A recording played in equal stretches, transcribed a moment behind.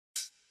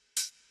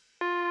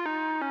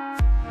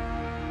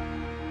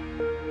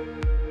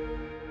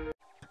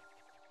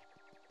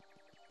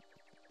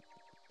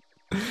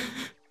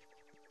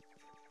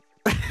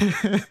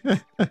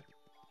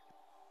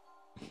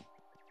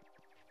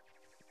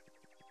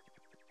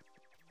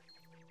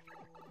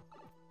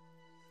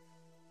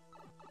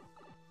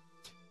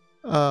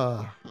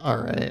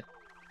Alright.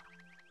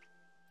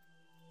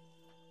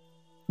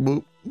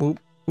 Boop, boop,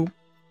 boop.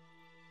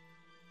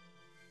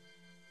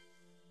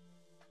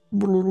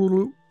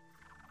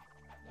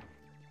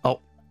 Oh.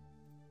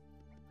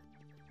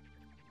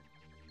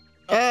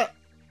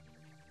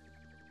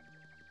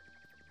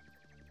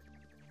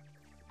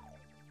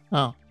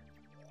 Oh.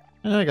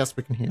 I guess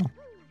we can heal.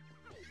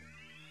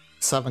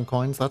 7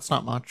 coins, that's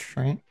not much,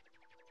 right?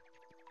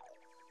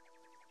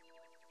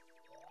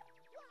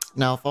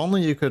 Now, if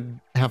only you could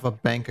have a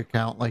bank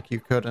account like you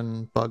could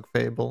in Bug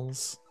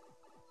Fables.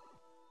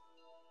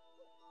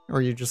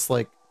 Or you just,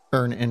 like,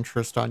 earn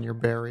interest on your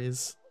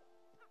berries.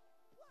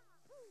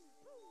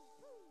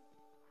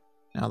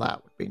 Now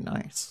that would be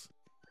nice.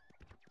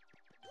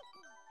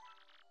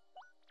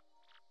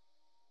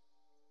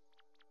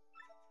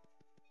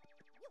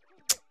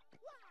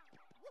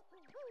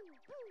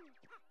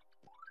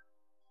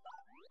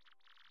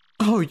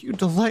 Oh, you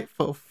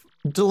delightful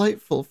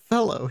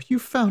fellow. You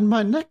found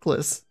my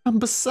necklace. I'm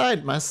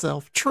beside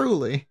myself,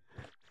 truly.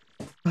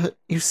 But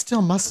you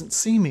still mustn't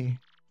see me.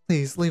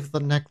 Please leave the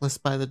necklace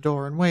by the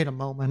door and wait a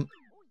moment.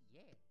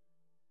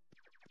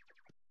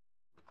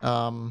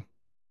 Oh,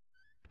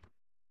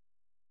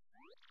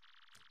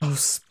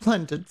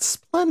 splendid,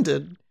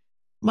 splendid.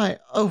 My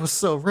oh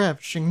so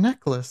ravishing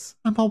necklace.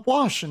 I'm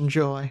awash in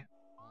joy.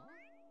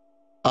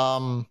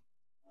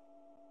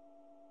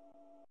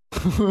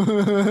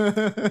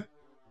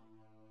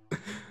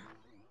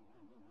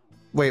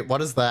 Wait,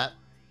 what is that?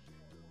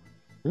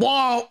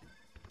 Whoa!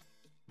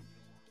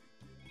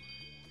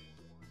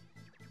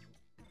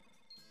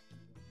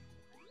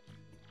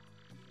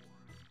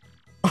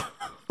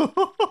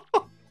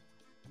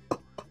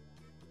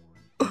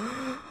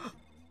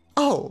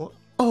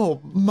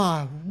 Oh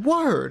my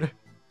word!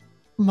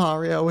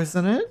 Mario,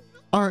 isn't it?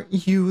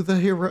 Aren't you the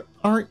hero?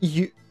 Aren't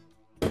you?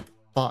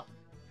 What?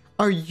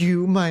 Are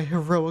you my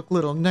heroic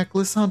little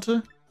necklace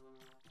hunter?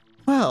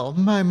 Well,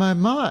 my.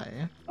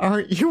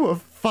 Aren't you a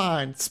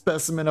fine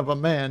specimen of a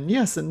man?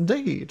 Yes,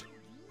 indeed.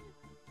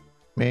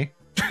 Me?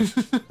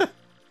 I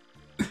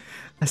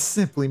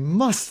simply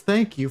must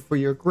thank you for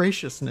your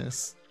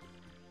graciousness.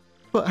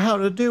 But how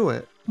to do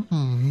it?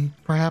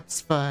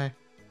 Perhaps if I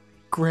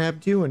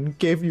grabbed you and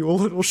gave you a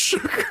little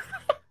sugar?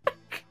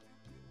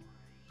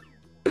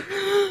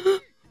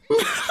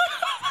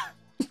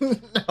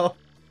 No.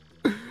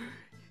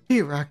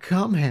 Here I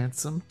come,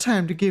 handsome.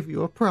 Time to give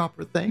you a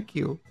proper thank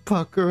you.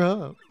 Pucker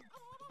up.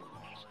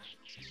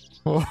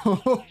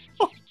 Oh.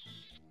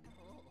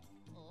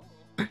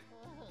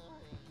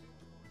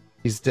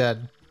 He's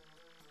dead.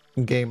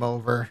 Game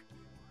over.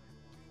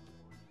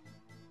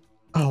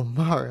 Oh,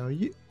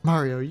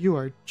 Mario, you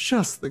are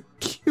just the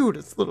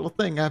cutest little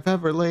thing I've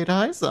ever laid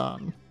eyes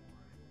on.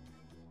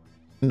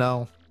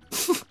 No.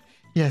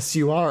 Yes,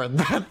 you are, and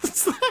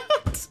that's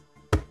that.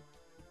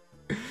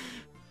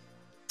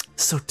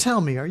 So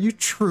tell me, are you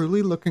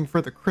truly looking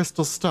for the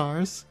crystal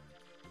stars?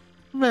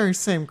 The very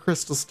same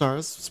crystal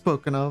stars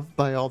spoken of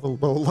by all the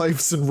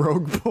lowlifes in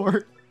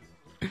Rogueport.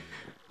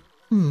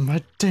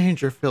 A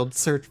danger-filled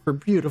search for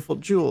beautiful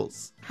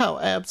jewels. How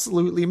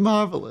absolutely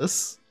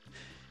marvelous.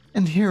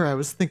 And here I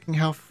was thinking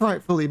how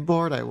frightfully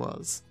bored I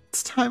was.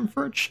 It's time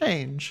for a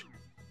change.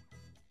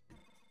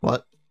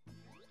 What?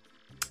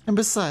 And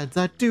besides,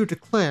 I do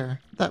declare,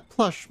 that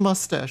plush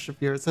mustache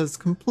of yours has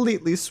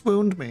completely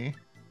swooned me.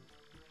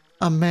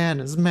 A man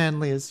as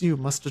manly as you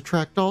must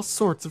attract all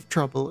sorts of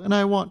trouble, and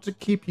I want to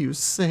keep you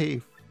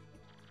safe.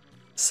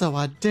 So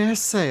I dare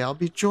say I'll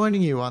be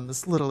joining you on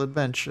this little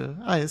adventure.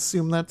 I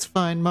assume that's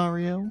fine,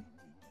 Mario?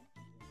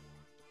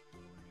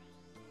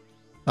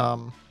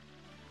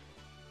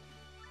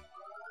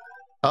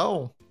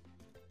 Oh.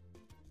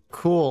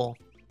 Cool.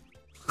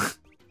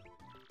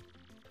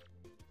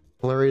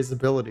 Flurry's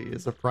ability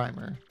is a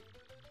primer.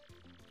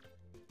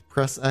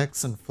 Press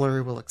X and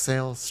Flurry will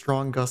exhale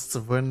strong gusts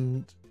of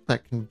wind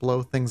that can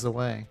blow things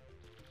away.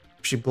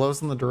 If she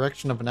blows in the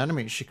direction of an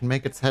enemy, she can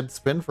make its head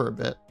spin for a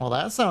bit. Well,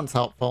 that sounds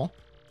helpful.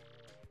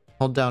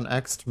 Hold down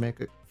X to make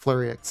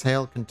Flurry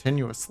exhale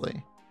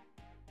continuously.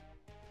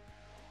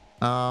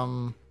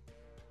 But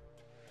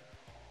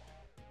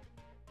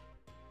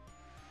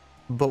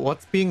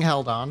what's being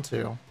held on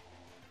to?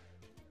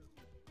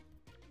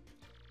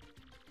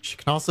 She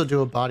can also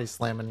do a body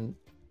slam in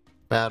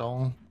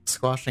battle,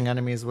 squashing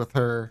enemies with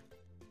her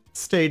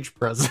stage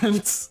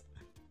presence.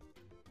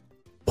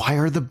 Why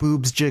are the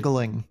boobs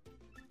jiggling?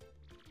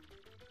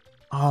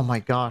 Oh my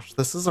gosh,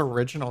 this is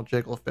original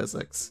jiggle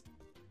physics.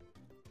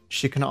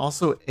 She can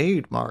also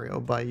aid Mario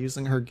by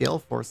using her Gale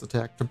Force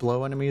attack to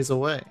blow enemies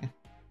away.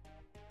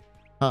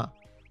 Huh.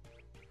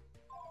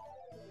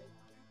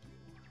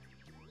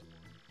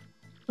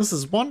 This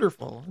is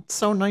wonderful. It's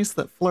so nice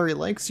that Flurry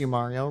likes you,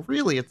 Mario.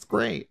 Really, it's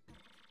great.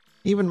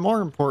 Even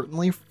more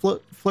importantly,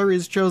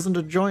 Flurry's chosen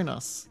to join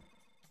us.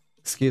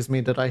 Excuse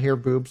me, did I hear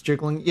boobs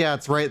jiggling? Yeah,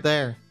 it's right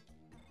there.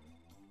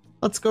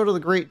 Let's go to the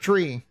Great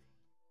Tree.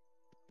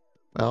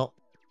 Well.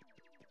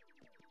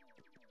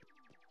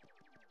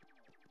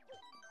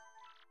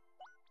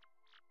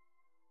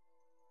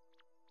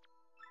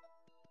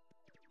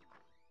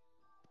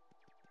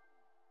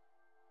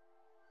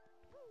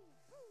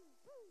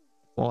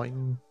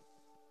 Boing.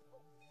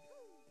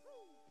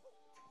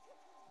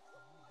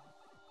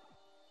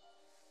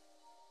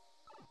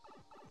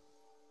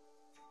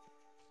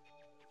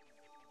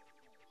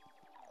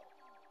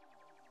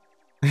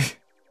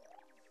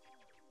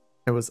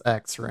 It was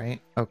X, right?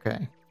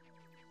 Okay.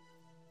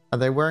 Are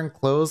they wearing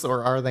clothes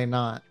or are they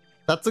not?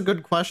 That's a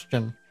good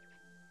question.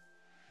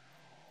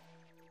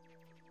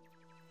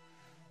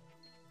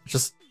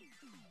 Just...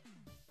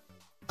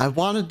 I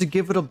wanted to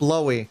give it a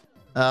blowy.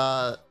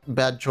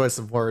 Bad choice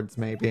of words,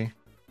 maybe.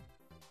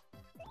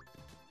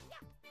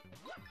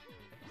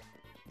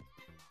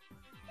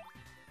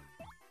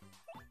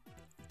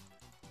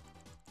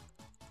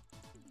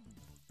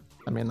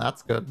 I mean,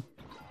 that's good.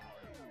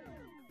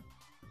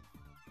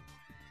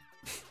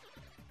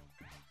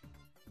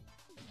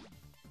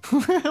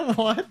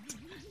 What?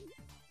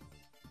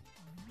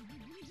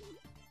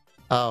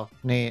 Oh,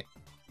 neat.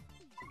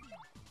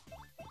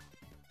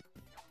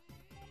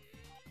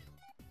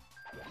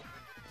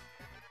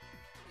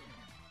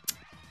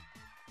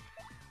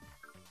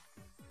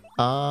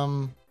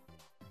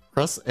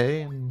 Press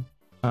A and...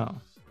 oh.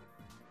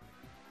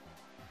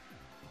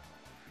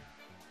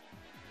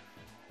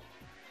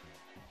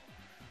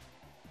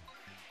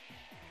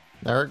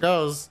 There it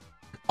goes.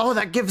 Oh,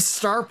 that gives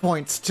star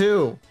points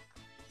too!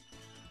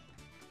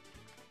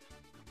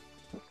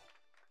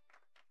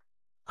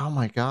 Oh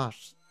my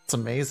gosh, it's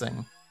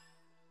amazing.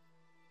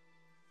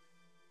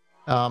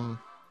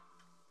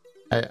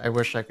 I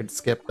wish I could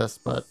skip this,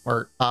 but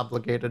we're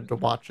obligated to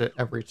watch it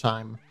every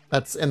time.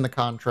 That's in the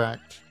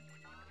contract.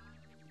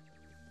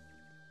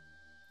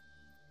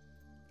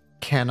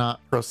 Cannot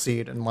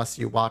proceed unless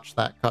you watch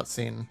that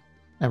cutscene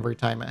every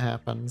time it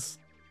happens.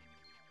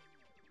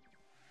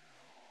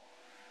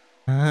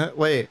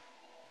 Wait.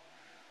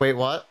 Wait,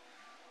 what?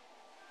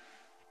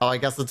 Oh, I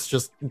guess it's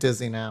just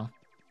dizzy now.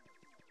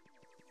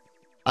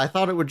 I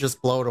thought it would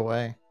just blow it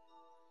away.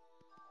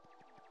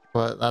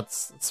 But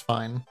it's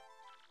fine.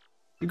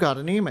 You got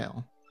an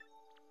email.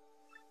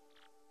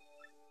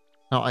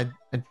 No, I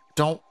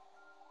don't...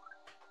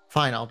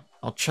 Fine,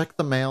 I'll check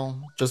the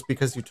mail just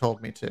because you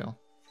told me to.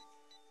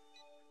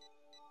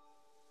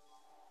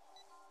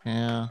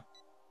 Yeah.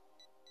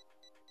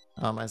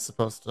 How am I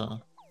supposed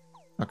to...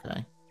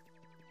 Okay.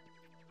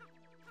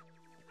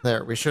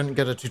 There, we shouldn't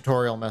get a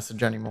tutorial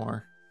message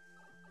anymore.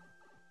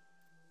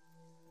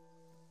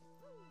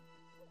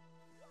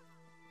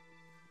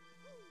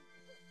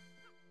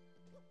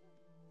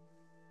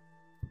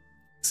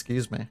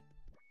 Excuse me.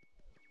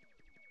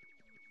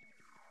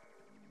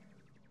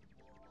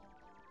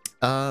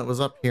 It was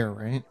up here,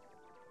 right?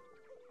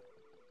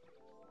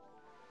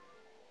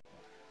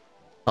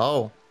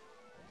 Oh.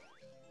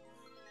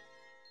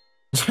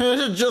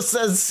 It just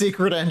says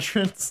secret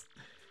entrance.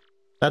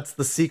 That's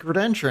the secret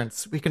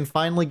entrance. We can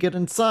finally get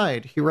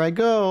inside. Here I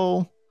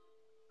go.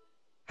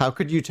 How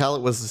could you tell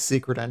it was a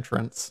secret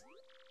entrance?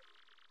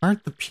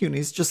 Aren't the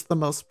punies just the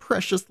most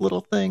precious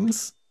little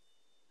things?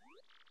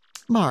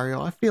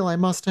 Mario, I feel I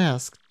must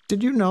ask,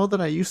 did you know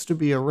that I used to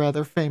be a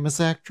rather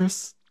famous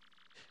actress?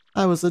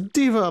 I was a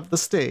diva of the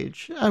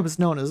stage. I was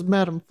known as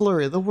Madame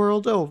Flurry the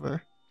world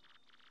over.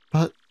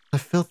 But the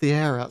filthy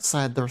air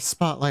outside the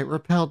spotlight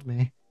repelled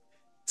me,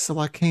 so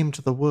I came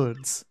to the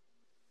woods.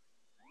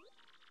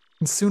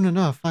 And soon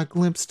enough I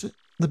glimpsed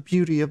the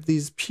beauty of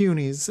these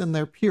punies and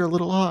their pure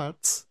little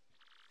hearts.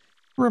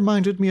 It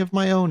reminded me of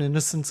my own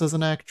innocence as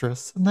an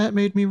actress, and that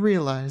made me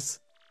realize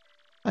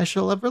I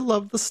shall ever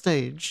love the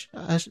stage.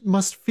 I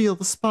must feel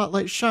the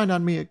spotlight shine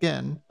on me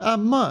again. I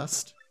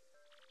must!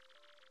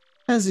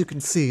 As you can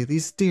see,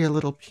 these dear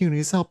little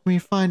punies help me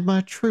find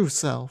my true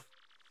self.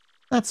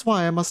 That's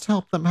why I must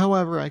help them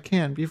however I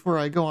can before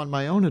I go on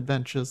my own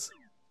adventures.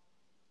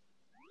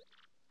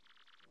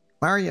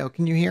 Mario,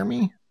 can you hear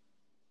me?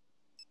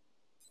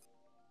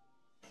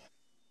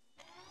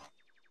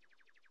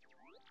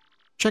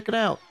 Check it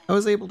out. I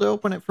was able to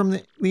open it from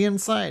the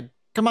inside.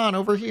 Come on,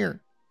 over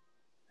here.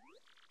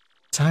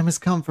 Time has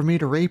come for me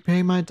to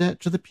repay my debt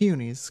to the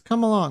punies.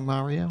 Come along,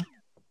 Mario.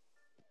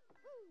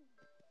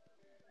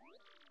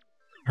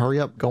 Hurry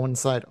up, go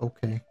inside.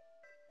 Okay.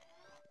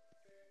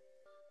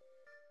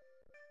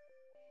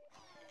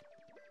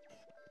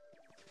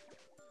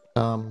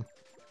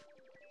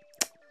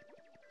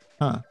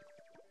 Huh.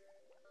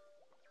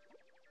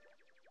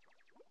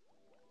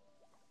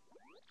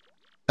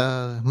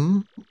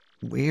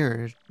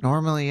 Weird.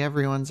 Normally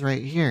everyone's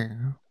right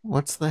here.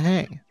 What's the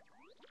hey?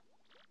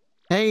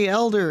 Hey,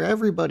 Elder,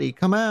 everybody,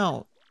 come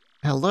out!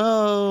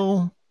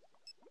 Hello?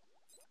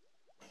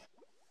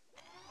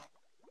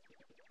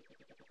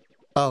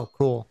 Oh,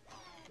 cool.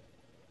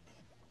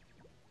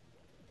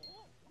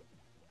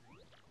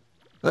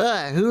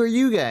 Ah, who are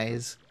you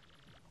guys?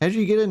 How'd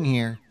you get in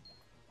here?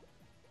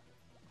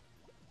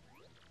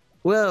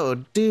 Whoa,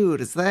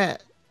 dude,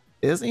 isn't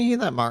he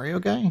that Mario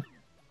guy?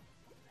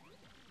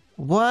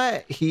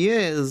 What? He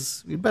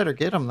is. We better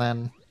get him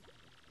then.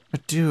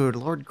 But dude,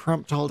 Lord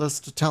Crump told us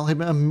to tell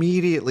him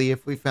immediately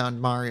if we found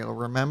Mario,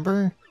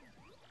 remember?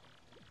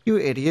 You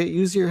idiot,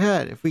 use your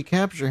head. If we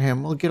capture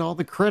him, we'll get all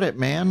the credit,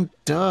 man.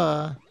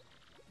 Duh.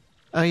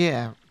 Oh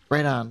yeah,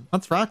 right on.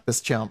 Let's rock this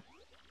jump.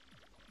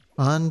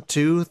 1,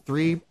 2,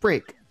 3,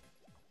 break.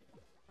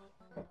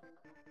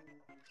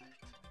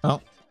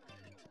 Oh.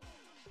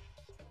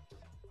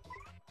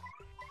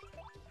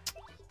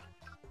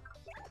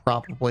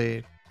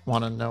 Probably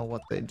want to know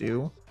what they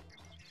do.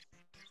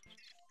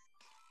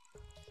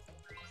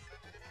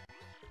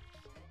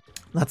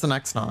 That's an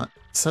X-Naut.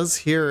 It says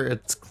here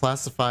it's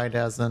classified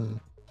as an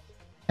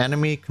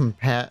enemy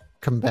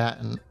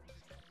combatant.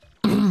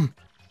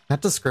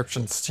 That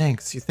description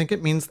stinks. You think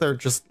it means they're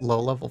just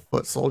low-level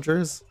foot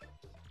soldiers?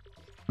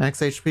 Max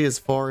HP is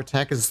 4,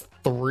 attack is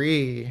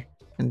 3,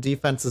 and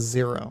defense is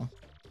 0.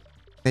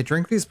 They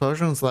drink these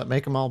potions that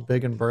make them all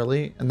big and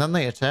burly, and then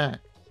they attack.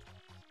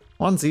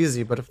 One's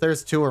easy, but if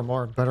there's 2 or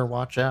more, better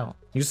watch out.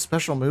 Use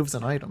special moves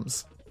and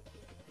items.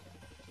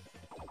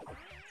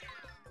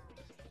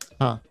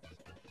 Huh.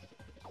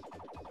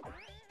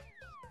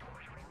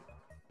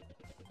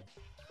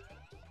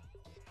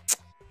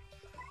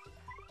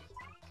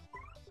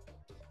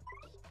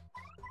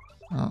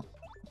 Oh,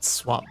 let's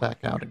swap back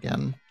out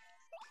again.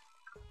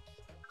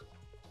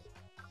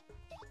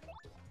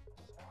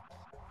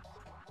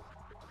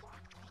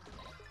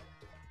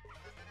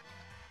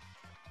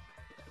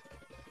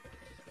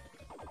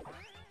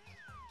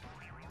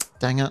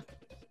 Dang it.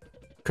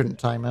 Couldn't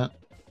time it.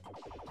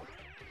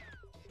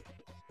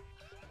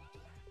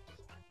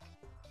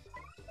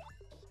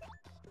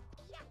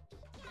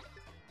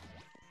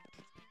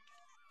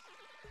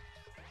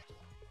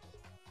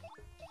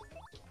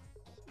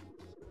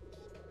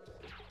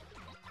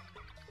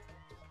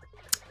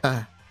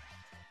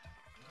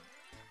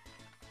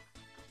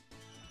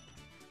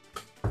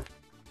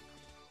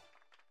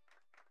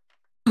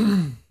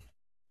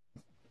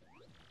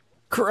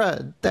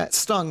 Crud, that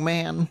stung,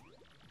 man.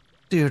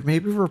 Dude,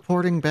 maybe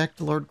reporting back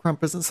to Lord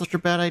Crump isn't such a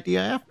bad idea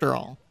after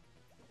all.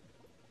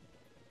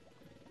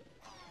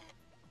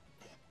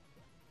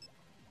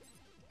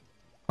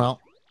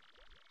 Well,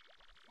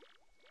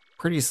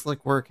 pretty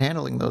slick work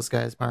handling those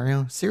guys,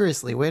 Mario.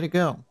 Seriously, way to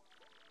go.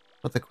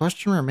 But the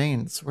question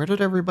remains, where did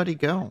everybody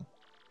go?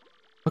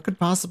 What could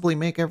possibly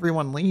make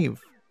everyone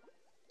leave?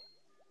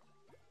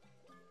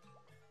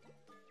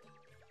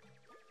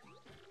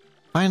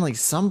 Finally,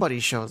 somebody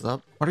shows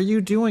up. What are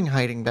you doing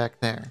hiding back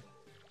there?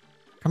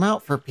 Come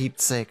out, for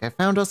Pete's sake. I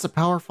found us a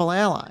powerful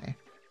ally.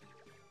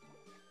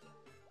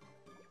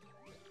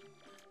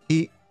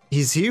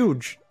 He's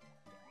huge.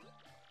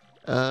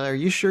 Are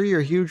you sure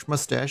your huge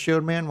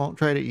mustachioed man won't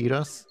try to eat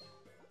us?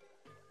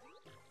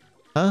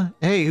 Huh?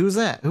 Hey, who's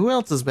that? Who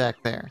else is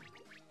back there?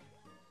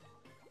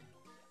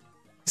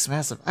 He's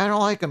massive. I don't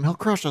like him. He'll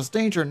crush us.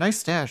 Danger. Nice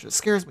stash. It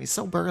scares me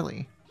so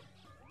burly.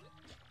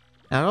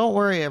 Now don't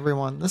worry,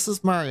 everyone. This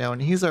is Mario,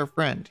 and he's our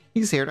friend.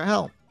 He's here to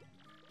help.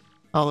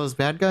 All those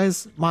bad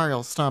guys?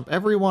 Mario'll stomp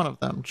every one of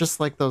them, just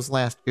like those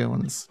last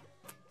goons.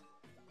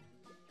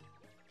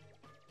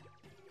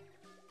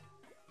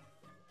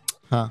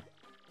 Huh.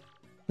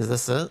 Is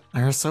this it?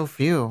 There are so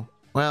few.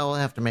 Well, we'll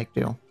have to make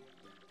do.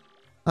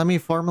 Let me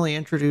formally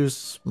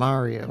introduce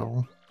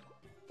Mario.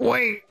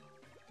 Wait!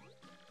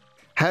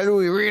 How do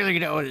we really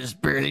know this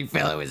burly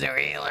fellow is our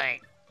ally?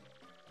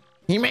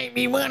 He might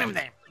be one of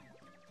them.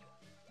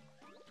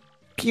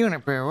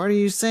 Juniper, what are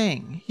you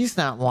saying? He's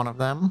not one of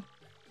them.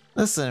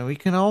 Listen, we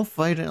can all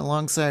fight it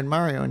alongside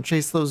Mario and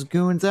chase those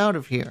goons out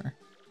of here.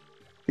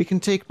 We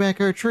can take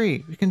back our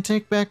tree. We can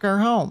take back our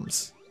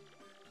homes.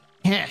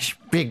 Hush,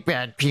 big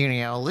bad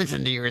Punio,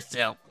 listen to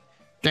yourself.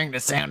 Trying to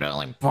sound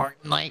all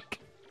important like.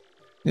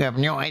 You have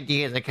no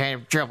idea the kind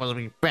of troubles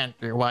we've been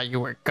through while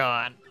you were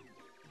gone.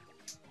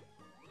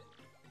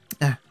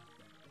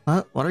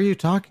 What are you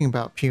talking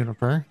about,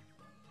 Puniper?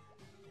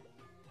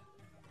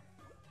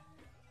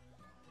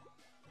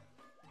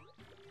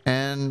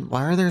 And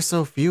why are there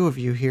so few of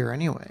you here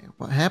anyway?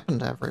 What happened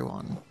to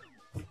everyone?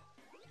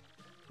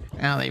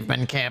 Well, they've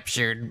been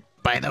captured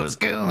by those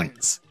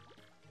goons.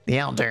 The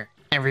Elder,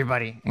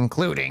 everybody,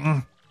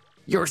 including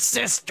your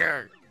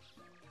sister.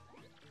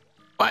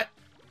 What?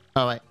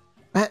 Oh,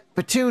 wait.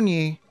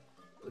 Petunia,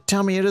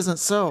 tell me it isn't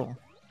so.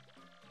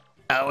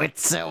 Oh,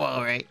 it's so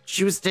alright.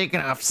 She was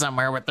taken off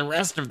somewhere with the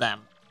rest of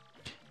them.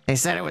 They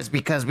said it was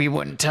because we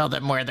wouldn't tell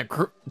them where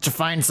to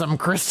find some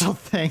crystal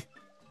thing.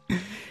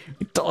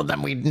 We told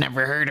them we'd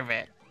never heard of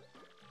it.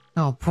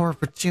 Oh, poor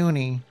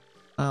Petunia.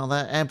 Oh,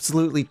 that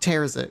absolutely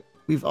tears it.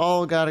 We've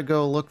all got to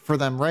go look for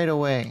them right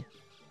away.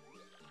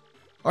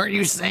 What are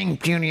you saying,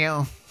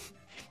 Punio?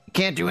 You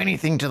can't do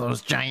anything to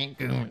those giant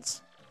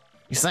goons.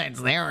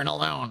 Besides, they aren't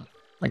alone.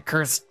 The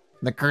cursed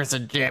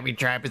Jabby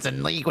tribe is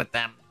in league with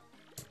them.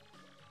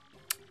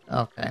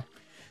 Okay.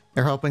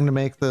 They're hoping to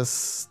make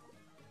this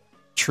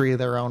tree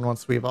their own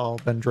once we've all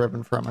been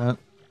driven from it.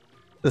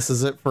 This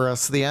is it for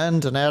us. The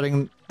end, and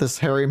adding this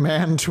hairy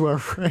man to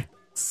our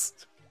ranks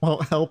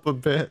won't help a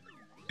bit.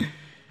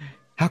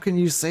 How can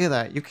you say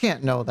that? You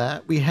can't know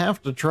that. We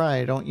have to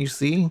try, don't you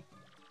see?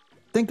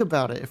 Think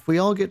about it. If we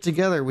all get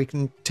together, we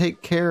can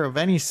take care of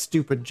any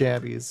stupid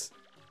jabbies.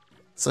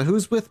 So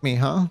who's with me,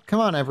 huh? Come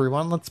on,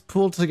 everyone. Let's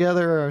pool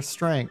together our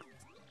strength.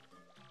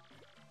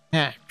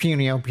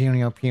 Punio,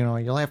 Punio,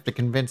 Punio. You'll have to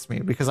convince me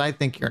because I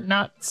think you're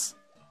nuts.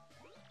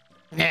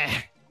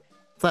 What's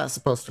that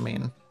supposed to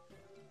mean?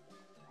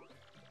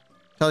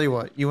 Tell you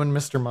what, you and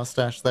Mr.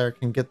 Mustache there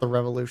can get the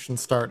revolution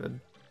started.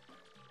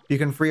 If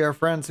you can free our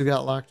friends who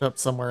got locked up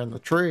somewhere in the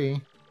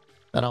tree,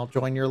 then I'll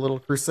join your little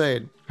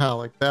crusade. How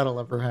like that'll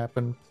ever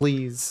happen,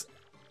 please.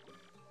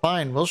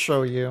 Fine, we'll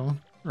show you.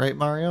 Right,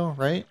 Mario?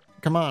 Right?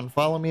 Come on,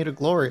 follow me to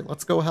glory.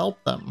 Let's go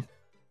help them.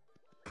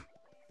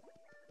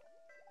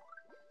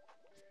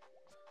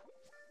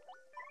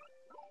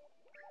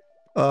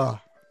 Ugh.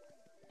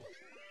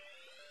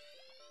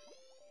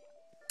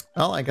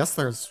 Well, I guess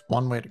there's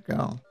one way to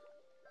go.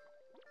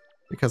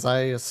 Because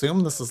I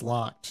assume this is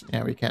locked.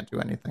 Yeah, we can't do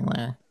anything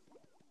there.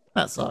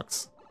 That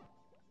sucks.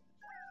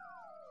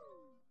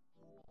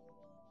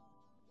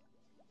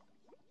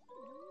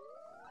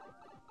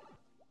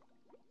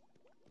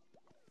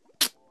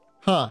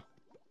 Huh.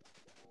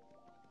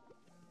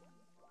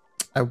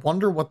 I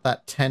wonder what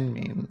that 10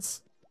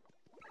 means.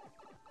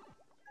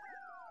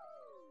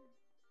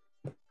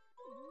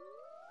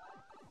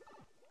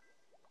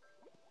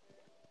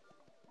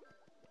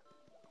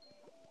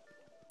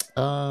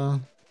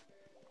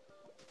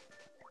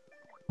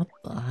 What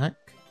the heck?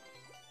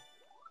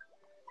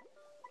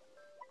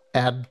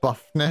 Add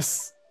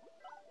buffness?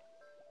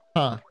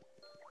 Huh.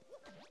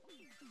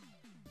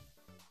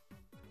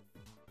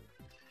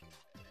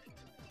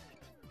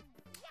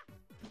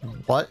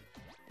 What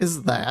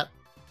is that?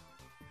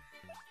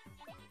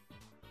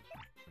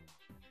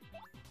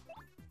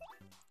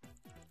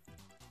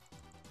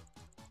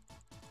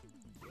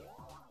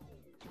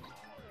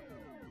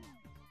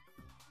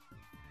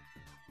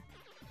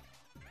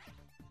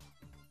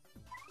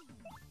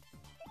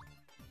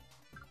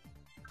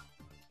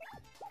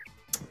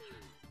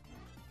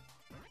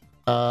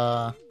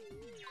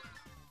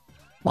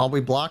 Well, we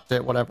blocked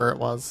it, whatever it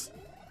was.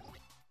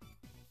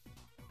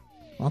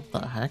 What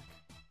the heck?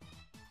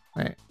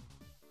 Wait.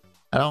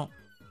 I don't...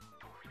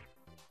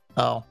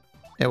 Oh.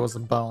 It was a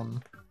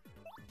bone.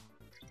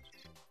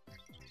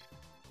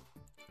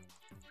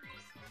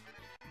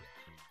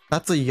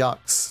 That's a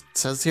Yux. It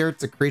says here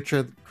it's a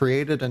creature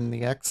created in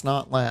the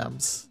X-Naught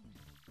Labs.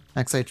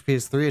 X HP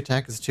is 3,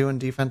 attack is 2, and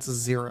defense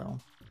is 0.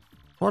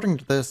 According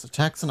to this,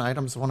 attacks and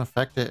items won't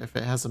affect it if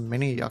it has a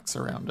mini Yux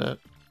around it.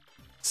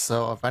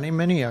 So if any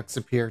mini Yux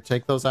appear,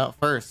 take those out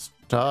first.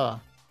 Duh.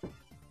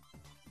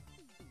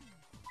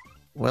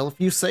 Well, if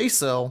you say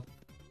so.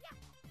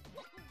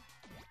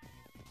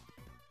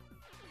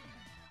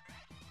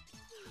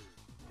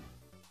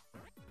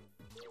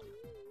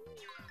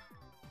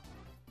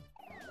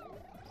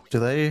 Do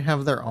they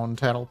have their own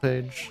title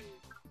page?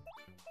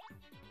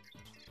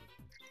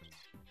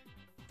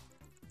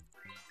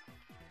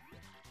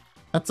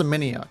 That's a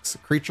mini Yux, a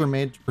creature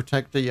made to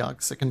protect a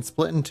Yux. It can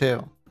split in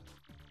two.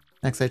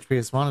 Max HP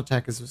is 1,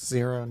 attack is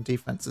 0, and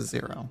defense is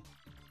 0.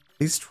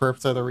 These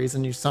twerps are the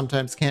reason you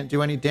sometimes can't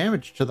do any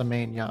damage to the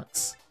main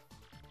Yux.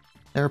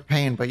 They're a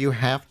pain, but you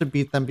have to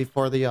beat them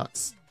before the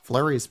Yux.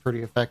 Flurry is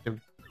pretty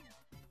effective.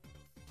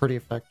 Pretty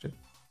effective.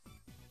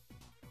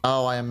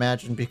 Oh, I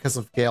imagine because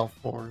of Gale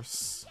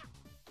Force.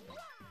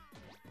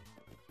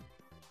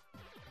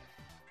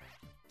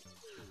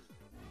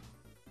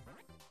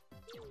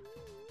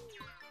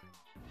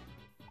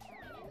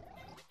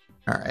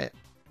 Alright.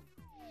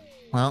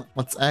 Well,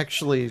 let's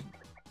actually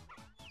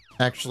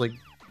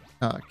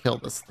kill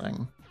this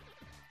thing.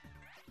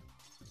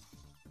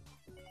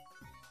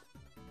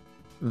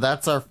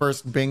 That's our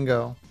first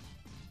bingo.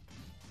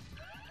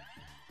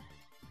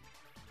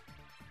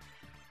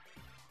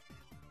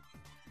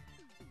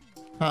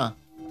 Huh.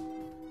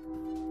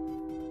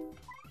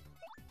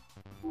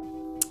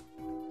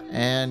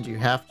 And you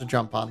have to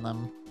jump on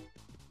them.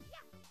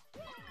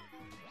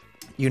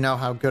 You know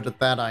how good at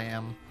that I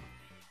am.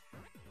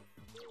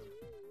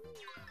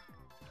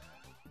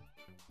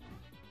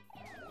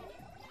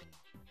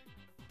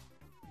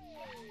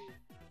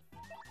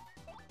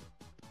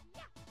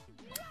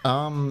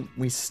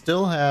 We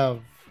still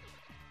have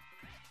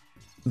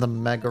the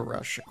Mega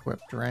Rush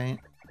equipped, right?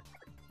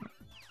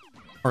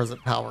 Or is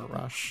it Power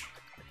Rush?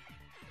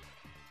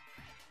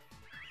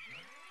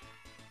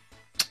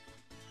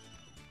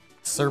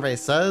 Survey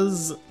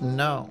says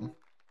no.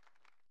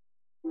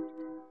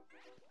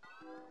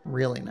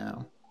 Really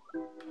no.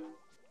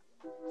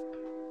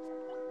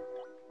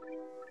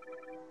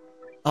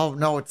 Oh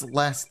no, it's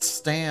Last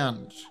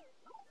Stand.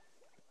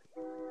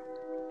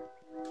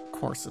 Of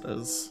course it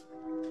is.